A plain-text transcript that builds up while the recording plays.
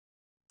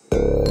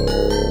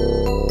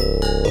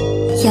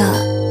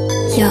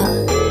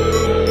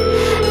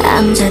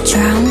the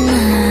drama.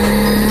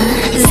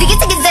 Ziggy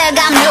ziggy zag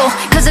I'm new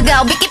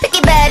거저가 picky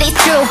picky bad it's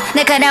true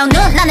날카로운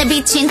눈 안에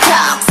비친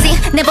toxic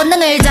내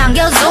본능을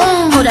당겨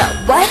zoom. Hold up,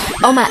 what?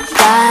 Oh my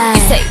god.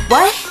 You say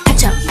what?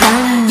 갇혀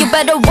You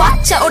better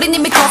watch out 우린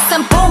이미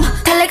crossing boom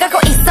달려가고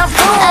있어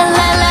boom. La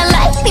la la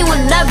like me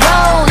when I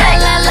roll. La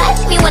la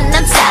like me when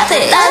I'm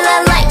savage. La la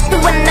like me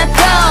when I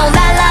go.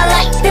 La la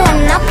like me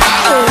when I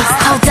pace.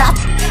 Hold up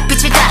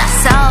빛을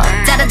따라서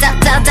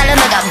따라따따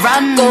달려나가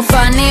run. Go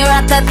funny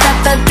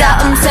라타타타타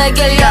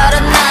음색을 열어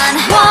난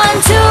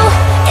 1, 2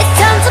 it's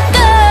time to go.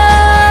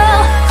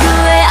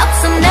 후회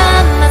없어 난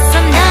my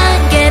friend 난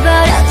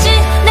깨버렸지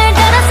날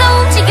따라서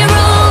움직여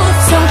rules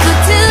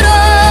손끝으로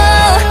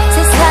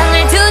세상을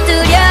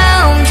두드려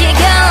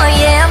움직여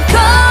yeah I'm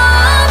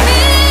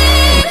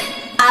coming.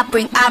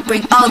 I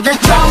bring all the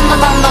drama on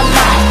my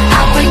mind. I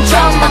bring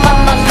drama on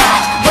my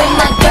mind. With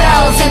my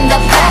girls in the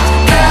back,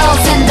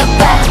 girls in the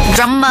back.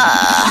 Drama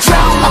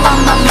on my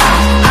mind.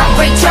 I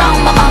bring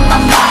drama on my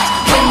mind.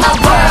 With my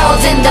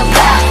world in the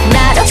back.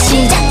 나로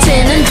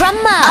시작되는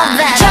drama.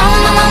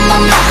 Drama on my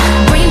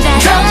mind. Bring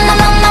that drama on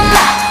my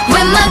mind.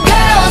 With my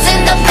girls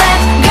in the back,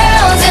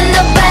 girls in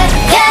the back.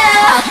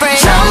 Yeah. I bring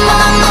drama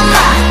on my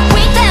mind.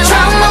 Bring that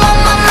drama on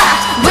my mind.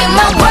 With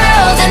my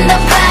world in the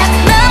back.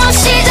 나로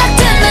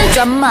시작되는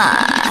drama.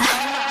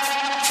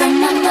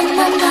 Drama on my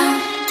mind.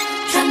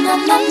 Drama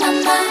on my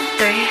mind.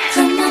 3,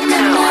 2,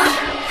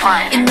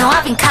 1. You know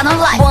I've been kinda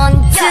like 1, 2,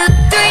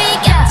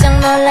 3 깜짝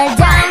놀랄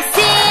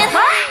dancing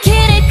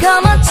길을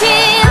거머쥔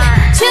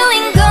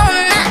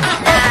주인공은 나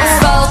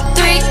 4, 3,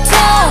 2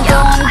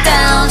 going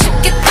down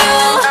쉽게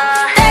through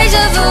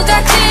데자부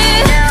같이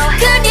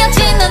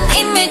그려지는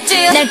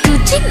이미지 날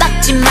굳이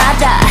막지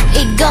마라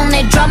이건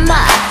내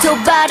드라마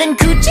도발은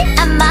굳이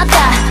안 막아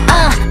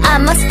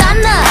I'm a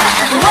stunner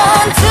 1, 2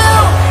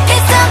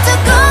 it's time to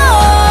go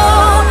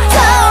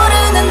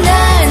타오르는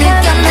날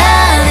느껴 난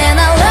and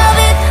I love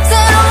it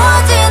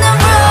새로워지는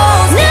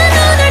rules 내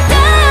눈을 딱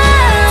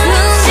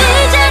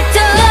시작도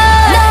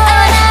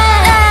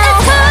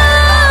it's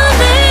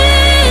coming.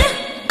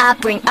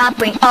 I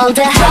bring all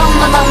the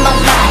drama on my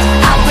mind.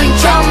 I bring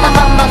drama on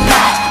my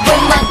mind.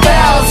 With my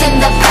girls in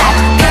the back,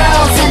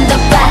 girls in the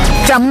back.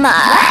 Drama on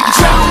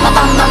my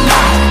mind.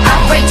 I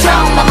bring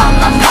drama on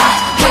my mind.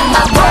 With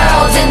my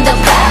world in the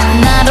back.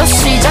 나로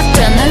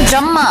시작되는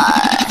drama.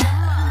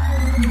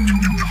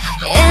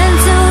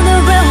 Into the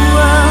real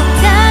world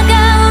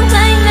다가온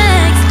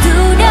climax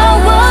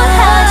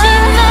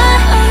두려워하지마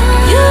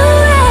You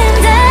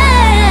and I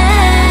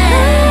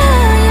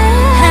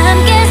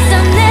함께서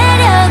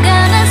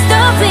내려가는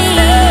story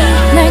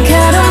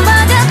날카로운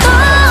바다도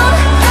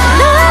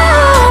No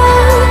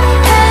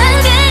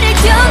한계를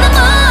뛰어넘어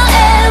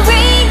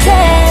every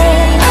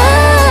day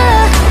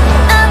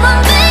I'm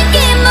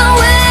making my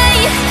way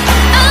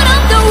out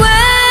of the way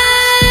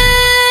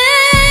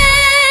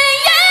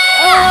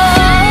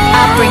I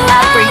bring all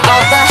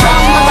the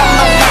drama on my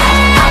mind.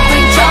 I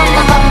bring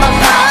drama on my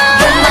mind.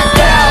 With my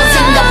girls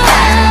in the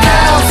back,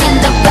 girls in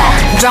the back.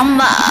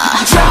 Drama on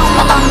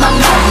my mind.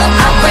 I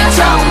bring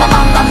drama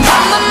on my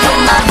mind.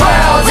 With my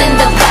world in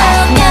the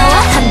back. 나와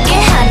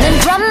함께하는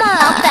drama.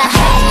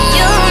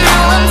 You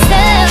know I'm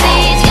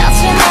savage.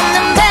 거침없는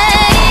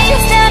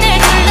bass. 나를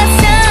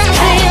둘러싼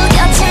real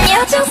거친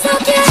여정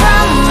속에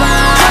drama.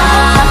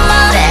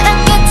 때랑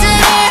끝을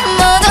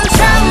모든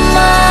drama.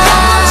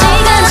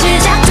 지금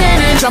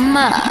시작되는 drama.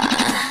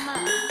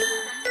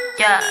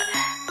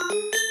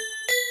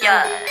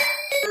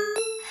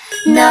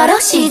 너로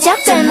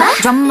시작될 마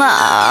drama.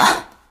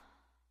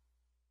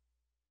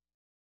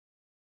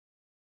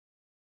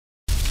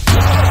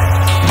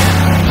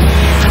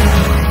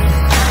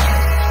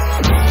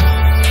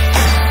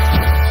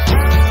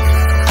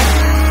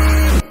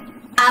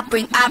 I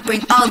bring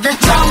all the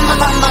drama on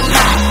my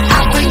mind. I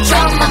bring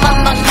drama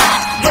on my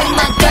mind. With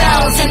my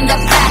girls in the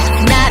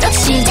back. 나로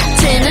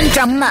시작되는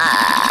drama.